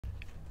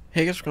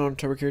Hey guys, what's going on?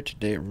 Tuber here.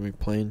 Today we're going to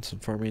be playing some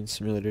Farming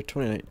Simulator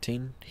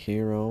 2019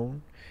 here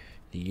on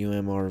the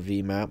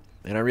UMRV map.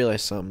 And I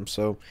realized something.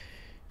 So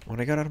when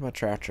I got out of my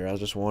tractor, I was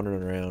just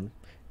wandering around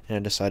and I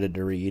decided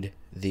to read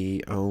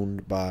the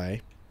owned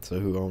by, so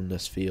who owned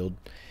this field.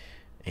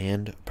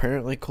 And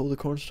apparently Cole the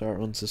Cornstar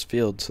owns this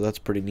field, so that's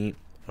pretty neat.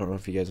 I don't know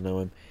if you guys know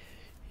him.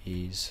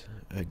 He's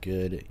a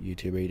good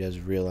YouTuber. He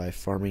does real life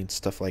farming,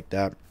 stuff like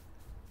that,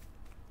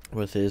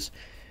 with his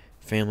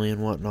family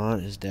and whatnot,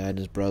 his dad and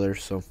his brother.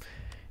 So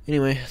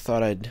anyway,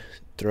 thought I'd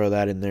throw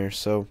that in there.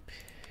 So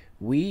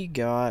we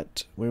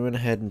went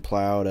ahead and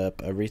plowed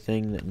up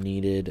everything that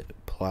needed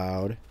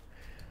plowed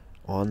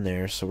on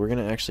there. So we're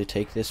gonna actually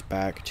take this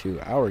back to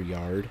our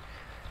yard.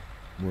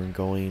 We're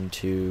going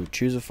to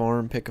choose a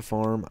farm, pick a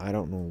farm. I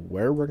don't know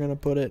where we're gonna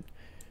put it,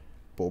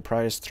 but we'll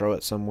probably just throw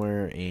it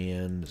somewhere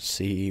and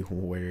see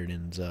where it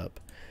ends up.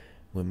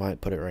 We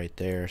might put it right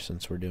there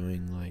since we're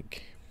doing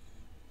like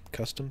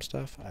custom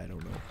stuff. I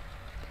don't know.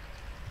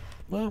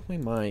 Well, we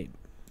might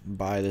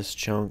buy this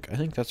chunk. I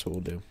think that's what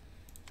we'll do.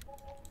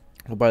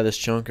 We'll buy this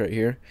chunk right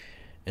here,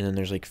 and then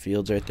there's like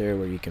fields right there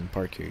where you can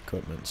park your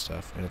equipment and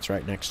stuff, and it's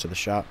right next to the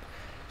shop.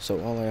 So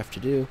all I have to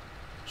do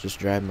is just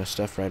drive my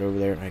stuff right over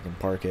there. I can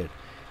park it,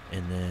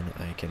 and then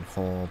I can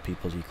haul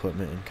people's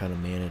equipment and kind of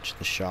manage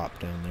the shop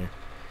down there.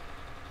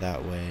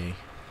 That way,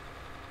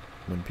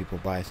 when people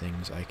buy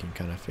things, I can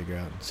kind of figure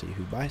out and see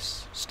who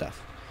buys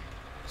stuff.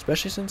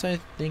 Especially since I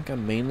think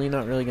I'm mainly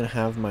not really going to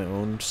have my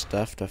own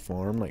stuff to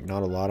farm, like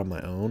not a lot of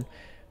my own.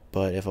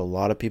 But if a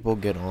lot of people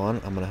get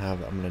on, I'm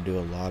gonna do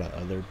a lot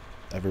of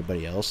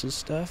everybody else's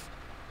stuff.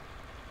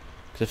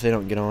 Because if they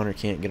don't get on or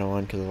can't get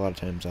on, because a lot of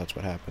times that's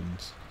what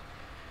happens.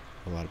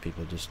 A lot of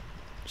people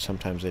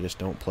sometimes they just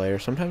don't play, or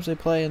sometimes they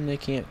play and they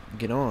can't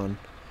get on.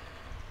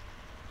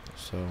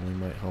 So we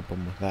might help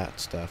them with that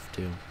stuff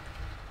too.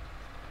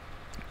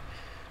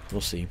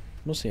 We'll see.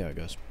 We'll see how it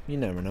goes. You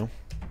never know.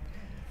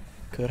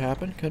 Could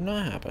happen, could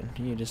not happen.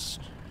 You just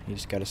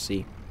gotta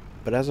see.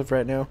 But as of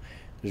right now,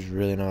 there's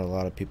really not a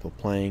lot of people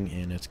playing,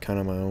 and it's kind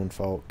of my own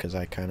fault because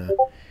I kind of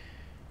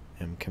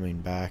am coming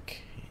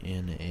back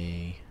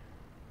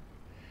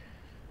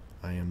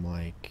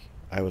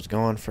I was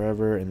gone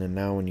forever, and then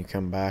now when you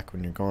come back,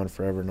 when you're gone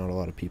forever, not a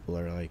lot of people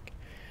are like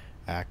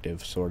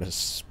active, so to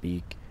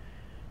speak,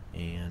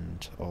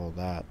 and all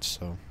that.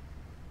 So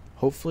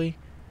hopefully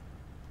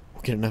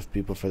we'll get enough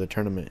people for the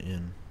tournament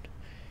in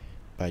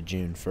by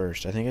June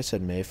 1st. I think I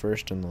said May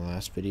 1st in the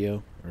last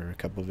video, or a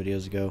couple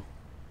videos ago.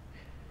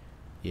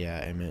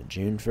 Yeah, I meant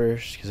June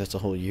 1st, because that's a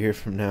whole year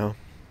from now.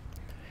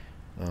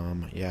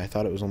 Yeah, I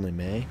thought it was only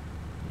May.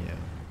 Yeah.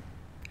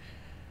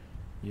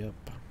 Yep.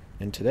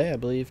 And today, I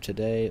believe,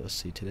 let's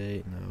see,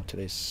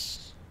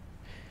 today's...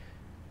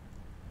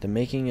 The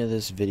making of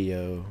this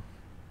video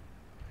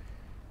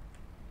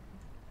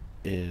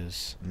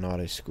is not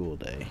a school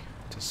day.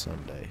 It's a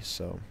Sunday,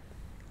 so...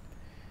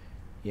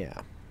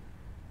 Yeah.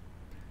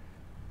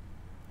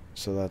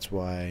 So that's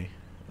why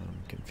I'm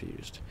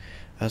confused.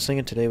 I was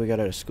thinking today we got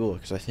out of school,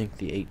 because I think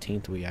the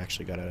 18th we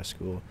actually got out of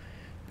school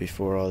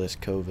before all this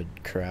COVID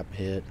crap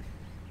hit.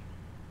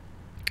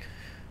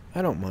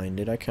 I don't mind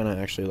it. I kind of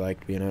actually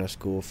liked being out of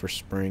school for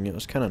spring. It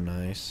was kind of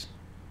nice.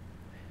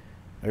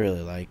 I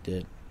really liked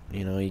it.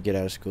 You know, you get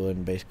out of school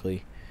and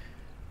basically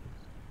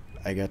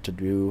I got to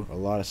do a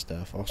lot of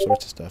stuff, all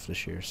sorts of stuff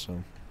this year,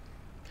 so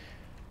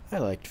I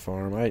liked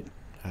farm. I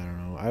don't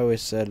know. I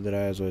always said that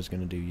I was always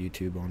going to do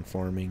YouTube on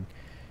farming,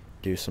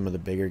 do some of the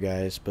bigger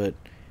guys, but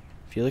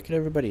if you look at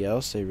everybody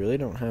else, they really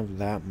don't have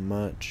that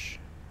much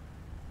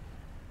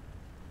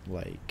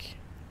like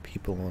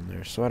people on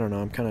there. So I don't know,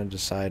 I'm kind of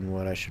deciding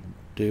what I should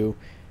do.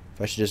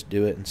 If I should just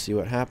do it and see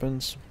what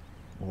happens,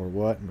 or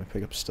what. My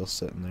pickup's still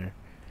sitting there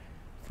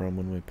from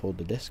when we pulled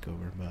the disc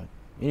over. But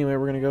anyway,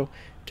 we're gonna go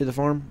to the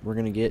farm. We're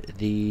gonna get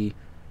the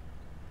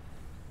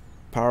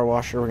power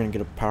washer. We're gonna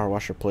get a power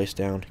washer placed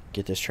down,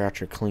 get this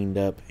tractor cleaned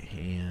up,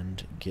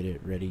 and get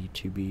it ready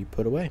to be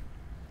put away.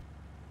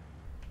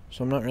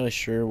 So I'm not really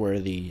sure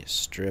where the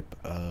strip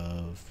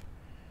of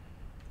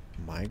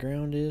my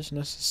ground is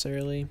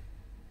necessarily.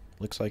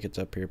 Looks like it's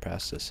up here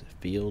past this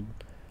field.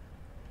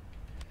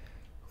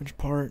 Which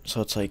part?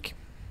 So it's like,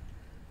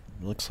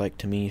 looks like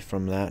to me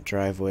from that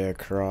driveway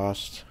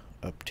across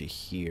up to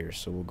here.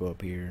 So we'll go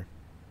up here,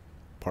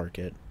 park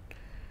it.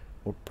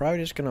 We're probably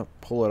just gonna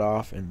pull it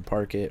off and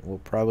park it. We'll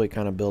probably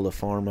kind of build a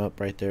farm up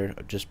right there,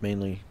 just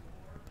mainly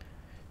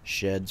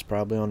sheds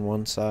probably on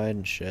one side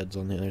and sheds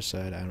on the other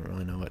side. I don't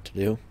really know what to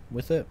do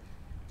with it,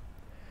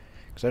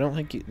 because I don't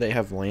think they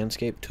have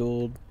landscape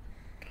tool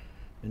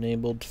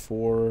enabled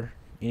for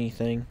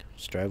anything.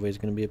 This driveway is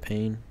going to be a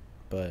pain,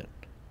 but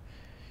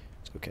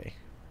it's okay.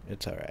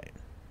 It's alright.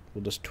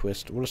 We'll just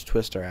twist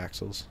our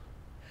axles,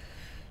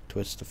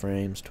 twist the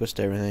frames, twist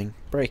everything,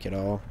 break it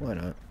all. Why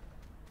not?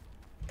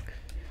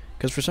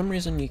 Because for some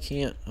reason you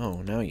can't.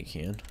 Oh, now you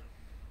can.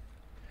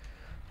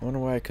 I wonder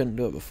why I couldn't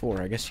do it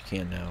before. I guess you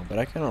can now, but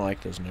I kind of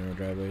like those narrow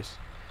driveways.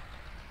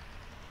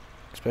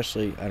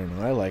 Especially, I don't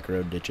know, I like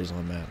road ditches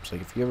on maps.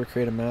 Like, if you ever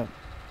create a map,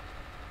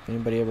 if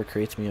anybody ever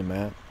creates me a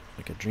map,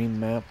 like a dream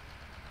map,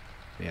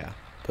 yeah,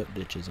 put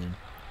ditches in.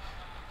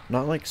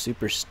 Not like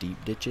super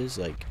steep ditches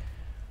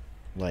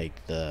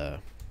like the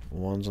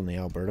ones on the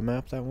Alberta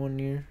map that one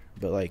year,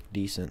 but like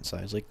decent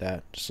size like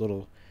that. Just a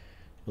little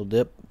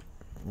dip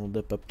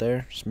up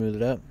there, smooth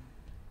it up,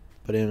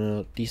 put in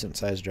a decent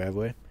sized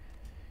driveway.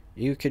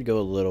 You could go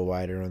a little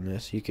wider on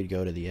this. You could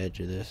go to the edge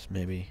of this,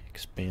 maybe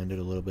expand it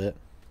a little bit.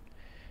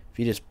 If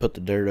you just put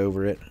the dirt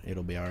over it,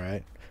 it'll be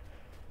alright.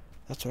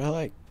 That's what I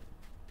like.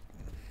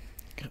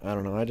 I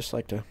don't know, I just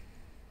like to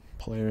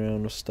play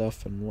around with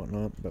stuff and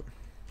whatnot, but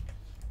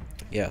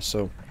yeah,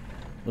 so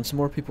when some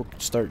more people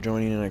start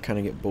joining and I kind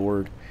of get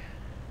bored,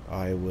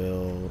 I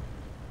will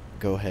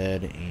go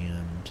ahead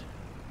and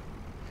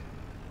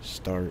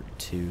start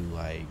to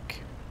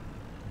like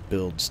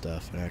build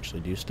stuff and actually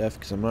do stuff,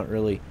 because I'm not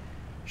really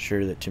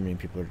sure that too many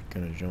people are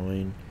going to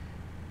join.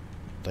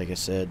 Like I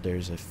said,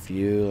 there's a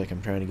few, like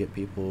I'm trying to get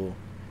people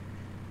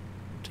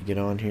to get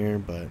on here,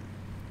 but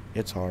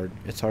it's hard.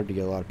 It's hard to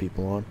get a lot of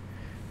people on.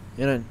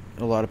 And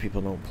a lot of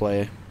people don't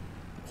play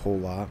a whole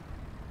lot,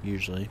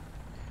 usually.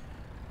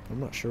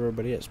 I'm not sure where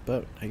everybody is,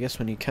 but I guess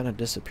when you kind of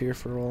disappear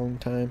for a long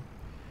time,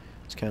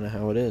 it's kind of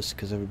how it is,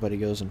 because everybody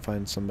goes and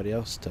finds somebody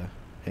else to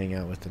hang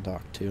out with and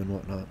talk to and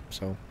whatnot.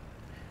 So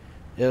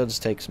it'll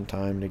just take some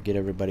time to get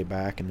everybody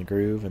back in the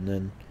groove, and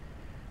then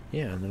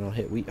yeah, and then I'll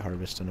hit wheat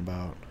harvest in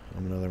about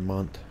another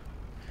month.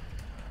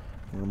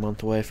 We're a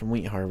month away from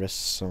wheat harvest,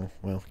 so,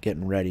 well,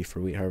 getting ready for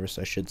wheat harvest,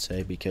 I should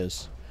say,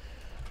 because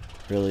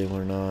really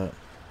we're not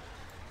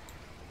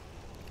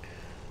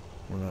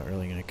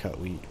really going to cut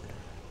wheat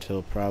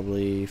till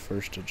probably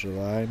 1st of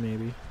July,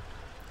 maybe.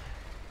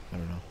 I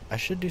don't know. I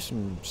should do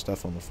some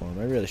stuff on the farm.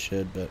 I really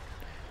should, but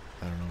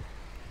I don't know.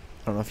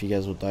 I don't know if you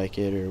guys would like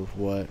it or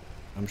what.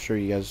 I'm sure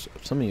you guys,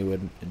 some of you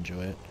would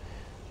enjoy it.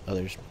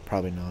 Others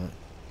probably not.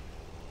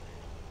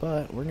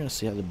 But we're going to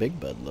see how the big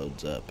bud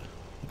loads up.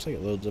 Looks like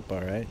it loads up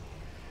alright.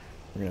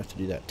 We're going to have to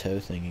do that toe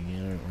thing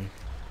again, aren't we?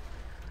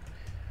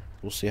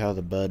 We'll see how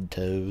the bud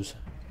toes.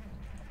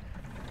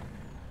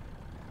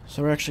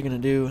 So we're actually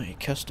going to do a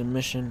custom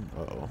mission.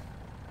 Uh-oh.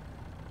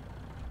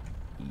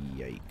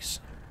 Yikes.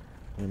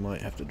 We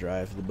might have to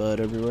drive the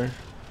bud everywhere.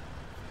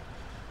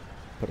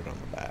 Put it on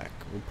the back.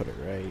 We'll put it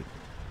right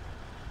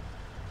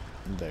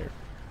there.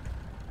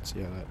 Let's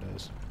see how that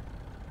does.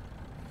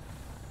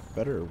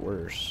 Better or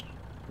worse?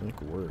 I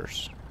think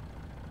worse.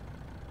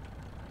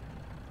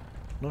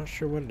 Not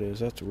sure what it is.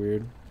 That's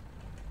weird.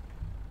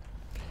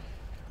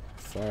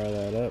 Fire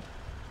that up.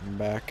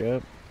 Back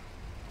up.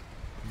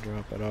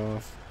 Drop it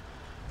off.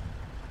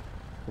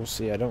 We'll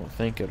see. I don't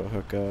think it'll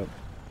hook up.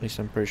 At least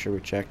I'm pretty sure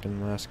we checked in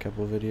the last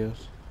couple of videos.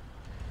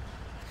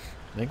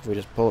 I think if we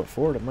just pull it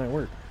forward, it might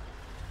work.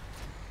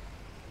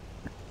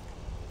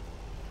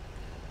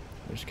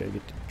 We just gotta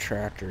get the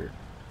tractor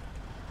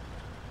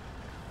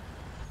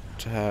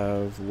to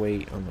have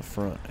weight on the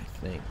front, I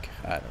think.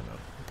 I don't know.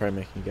 Probably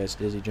making you guys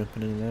dizzy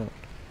jumping in and out.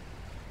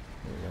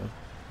 There we go.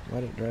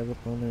 Why did it drive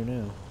up on there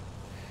now?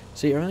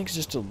 See, everything's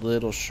just a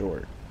little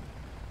short.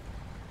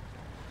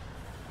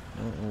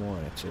 I don't know why.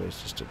 It's always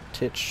just a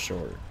titch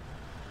short.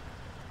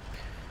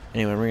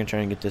 Anyway, we're going to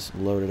try and get this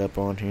loaded up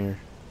on here.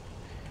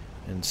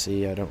 And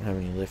see, I don't have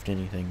any lift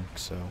anything,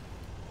 so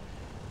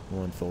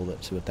we'll unfold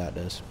it, see what that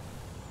does.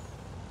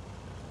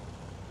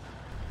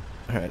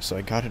 Alright, so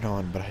I got it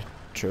on, but I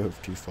drove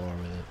too far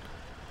with it.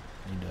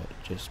 Need to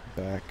just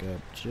back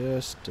up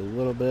just a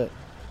little bit,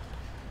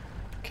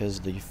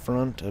 because the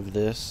front of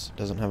this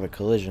doesn't have a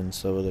collision,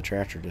 so the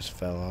tractor just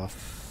fell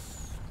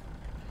off.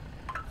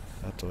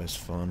 That's always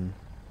fun.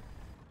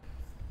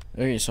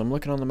 Okay, so I'm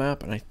looking on the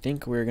map, and I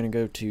think we're going to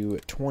go to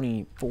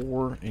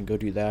 24 and go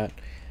do that.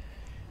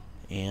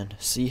 And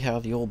see how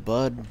the old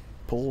bud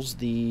pulls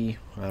the,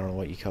 I don't know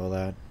what you call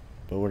that,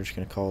 but we're just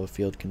going to call it the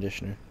field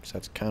conditioner, because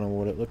that's kind of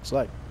what it looks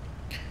like.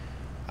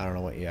 I don't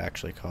know what you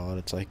actually call it.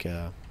 It's like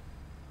a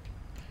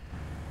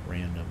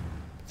random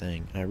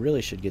thing. And I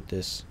really should get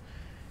this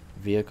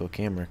vehicle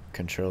camera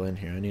control in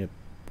here. I need to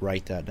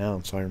write that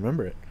down so I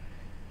remember it.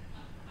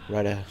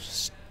 Write a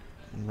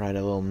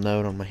little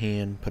note on my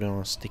hand, put it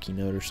on a sticky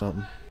note or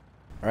something.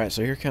 Alright,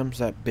 so here comes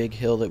that big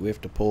hill that we have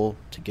to pull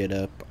to get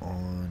up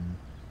on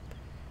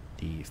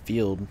the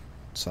field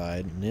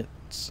side, and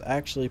it's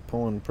actually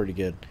pulling pretty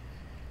good.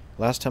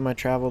 Last time I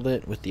traveled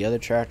it with the other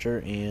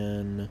tractor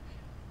and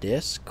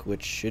disc,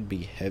 which should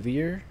be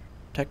heavier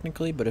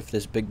technically, but if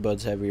this big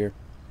bud's heavier,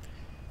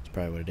 it's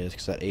probably what it is,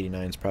 because that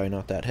 89 is probably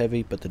not that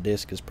heavy, but the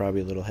disc is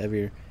probably a little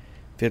heavier.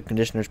 Field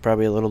conditioner is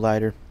probably a little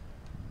lighter,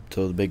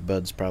 so the big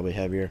bud's probably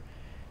heavier.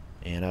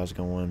 And I was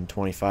going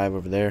 25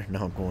 over there,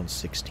 now I'm going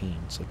 16,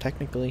 so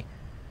technically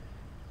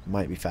it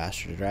might be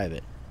faster to drive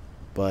it.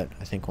 But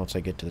I think once I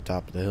get to the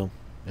top of the hill,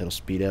 it'll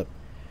speed up,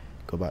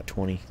 go about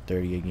 20,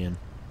 30 again,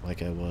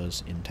 like I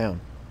was in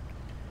town.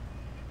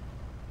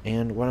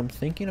 And what I'm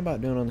thinking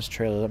about doing on this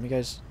trailer, let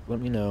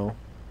me know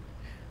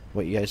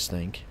what you guys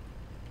think.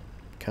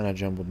 Kind of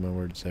jumbled my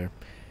words there.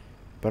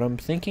 But I'm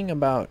thinking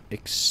about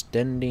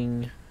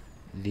extending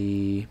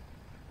the,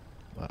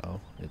 uh-oh,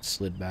 it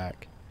slid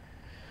back.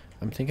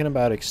 I'm thinking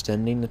about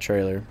extending the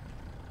trailer,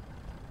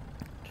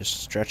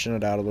 just stretching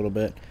it out a little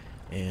bit,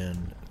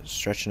 and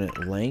stretching it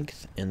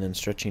length and then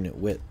stretching it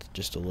width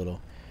just a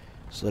little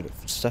so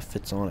that stuff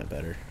fits on it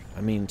better.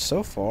 I mean,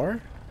 so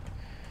far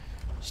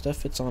stuff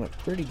fits on it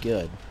pretty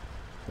good.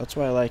 That's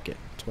why I like it.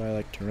 That's why I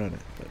like to run it.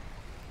 But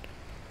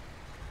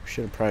we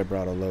should have probably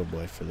brought a low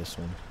boy for this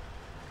one.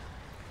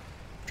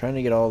 I'm trying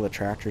to get all the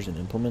tractors and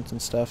implements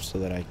and stuff so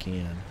that I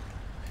can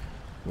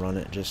run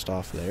it just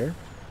off there.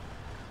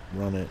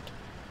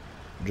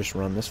 Just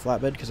run this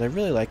flatbed, because I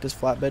really like this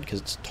flatbed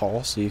because it's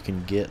tall, so you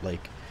can get,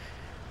 like,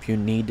 if you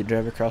need to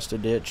drive across the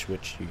ditch,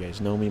 which you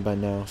guys know me by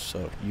now,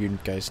 so you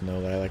guys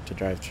know that I like to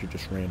drive through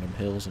just random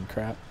hills and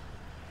crap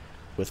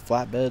with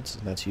flatbeds,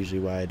 and that's usually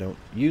why I don't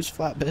use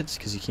flatbeds,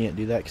 because you can't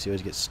do that because you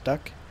always get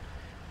stuck.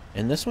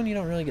 And this one you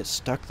don't really get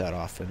stuck that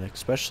often,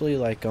 especially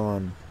like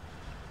on,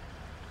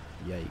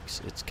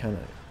 yikes, it's kind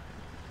of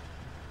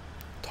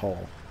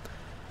tall.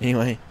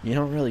 Anyway, you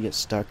don't really get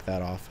stuck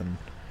that often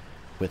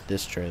with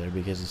this trailer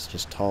because it's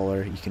just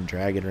taller. You can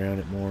drag it around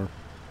it more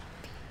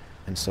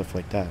and stuff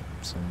like that.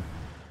 So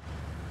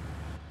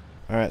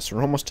alright, so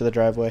we're almost to the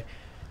driveway.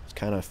 It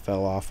kind of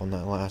fell off on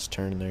that last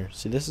turn there.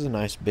 See, this is a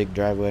nice big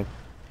driveway.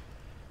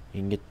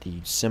 You can get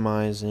the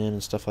semis in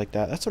and stuff like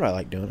that. That's what I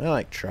like doing. I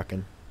like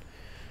trucking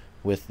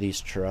with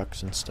these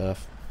trucks and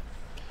stuff.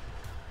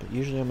 But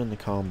usually I'm in the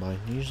combine.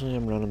 Usually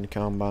I'm running the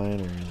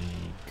combine or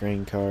the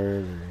grain cart,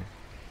 or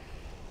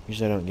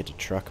usually I don't get to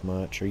truck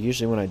much. Or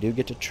usually when I do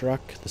get to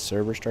truck, the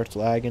server starts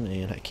lagging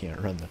and I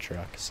can't run the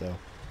truck. So we'll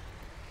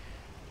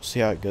see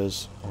how it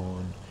goes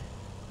on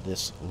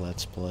this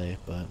Let's Play.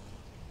 But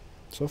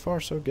so far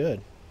so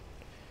good.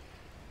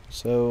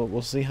 So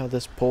we'll see how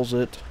this pulls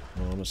it.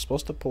 It's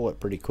supposed to pull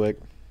it pretty quick.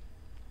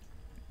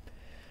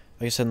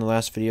 Like I said in the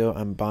last video,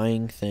 I'm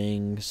buying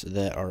things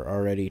that are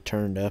already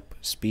turned up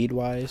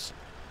speed-wise.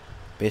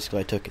 Basically,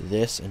 I took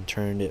this and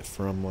turned it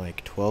from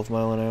like 12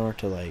 mile an hour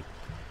to like,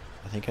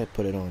 I think I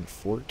put it on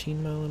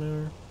 14 mile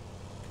an hour.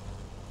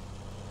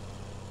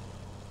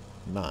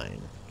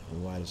 9.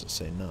 Why does it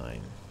say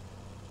 9?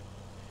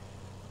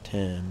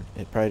 10.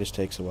 It probably just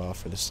takes a while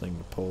for this thing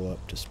to pull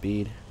up to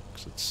speed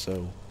because it's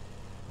so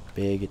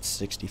big. It's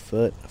 60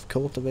 foot of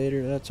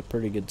cultivator. That's a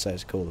pretty good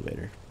sized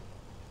cultivator.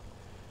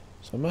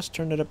 So I must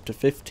turn it up to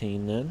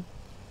 15 then.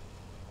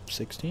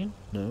 16?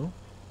 No.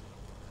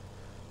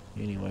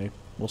 Anyway,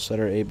 we'll set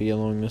our AB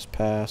along this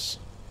pass.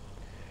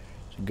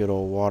 It's a good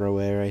old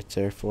waterway right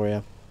there for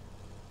you.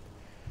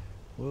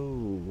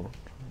 Whoa,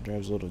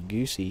 drives a little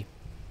goosey.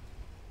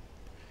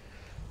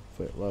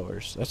 Foot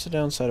lowers. That's the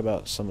downside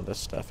about some of this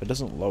stuff. It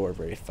doesn't lower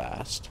very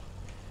fast.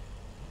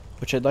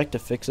 Which I'd like to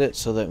fix it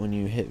so that when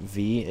you hit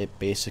V, it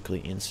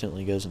basically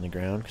instantly goes in the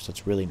ground, because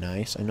it's really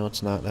nice. I know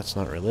it's not. That's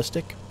not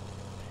realistic,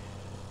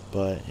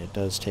 but it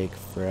does take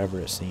forever,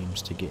 it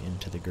seems, to get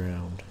into the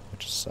ground,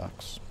 which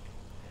sucks.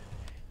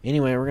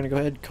 Anyway, we're gonna go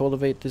ahead and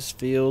cultivate this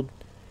field,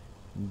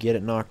 get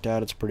it knocked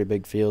out. It's a pretty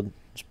big field.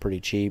 It's pretty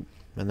cheap,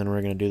 and then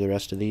we're gonna do the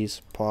rest of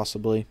these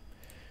possibly.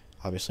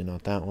 Obviously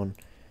not that one.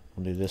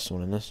 We'll do this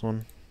one and this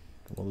one.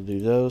 We'll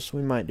do those.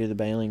 We might do the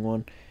baling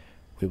one.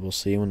 We will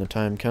see when the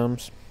time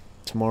comes.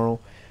 Tomorrow,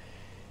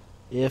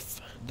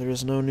 if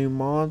there's no new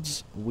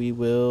mods, we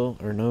will,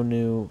 or no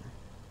new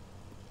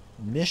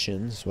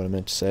missions, is what I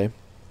meant to say,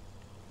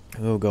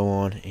 we'll go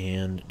on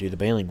and do the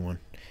baling one.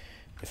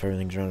 If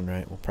everything's running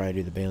right, we'll probably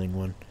do the baling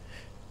one,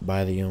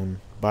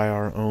 buy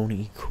our own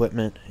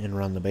equipment and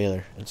run the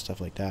baler and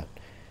stuff like that,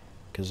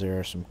 because there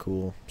are some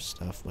cool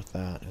stuff with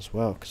that as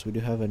well, because we do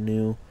have a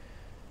new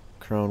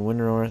Krone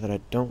Windrower that I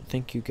don't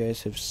think you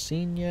guys have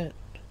seen yet.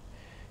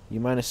 You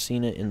might have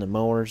seen it in the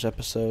mowers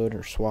episode or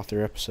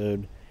swather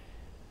episode,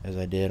 as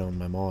I did on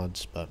my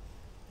mods. But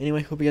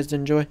anyway, hope you guys did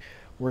enjoy.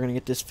 We're going to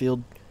get this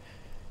field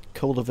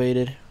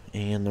cultivated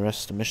and the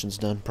rest of the mission's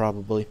done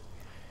probably.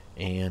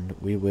 And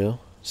we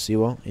will see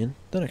you all in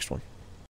the next one.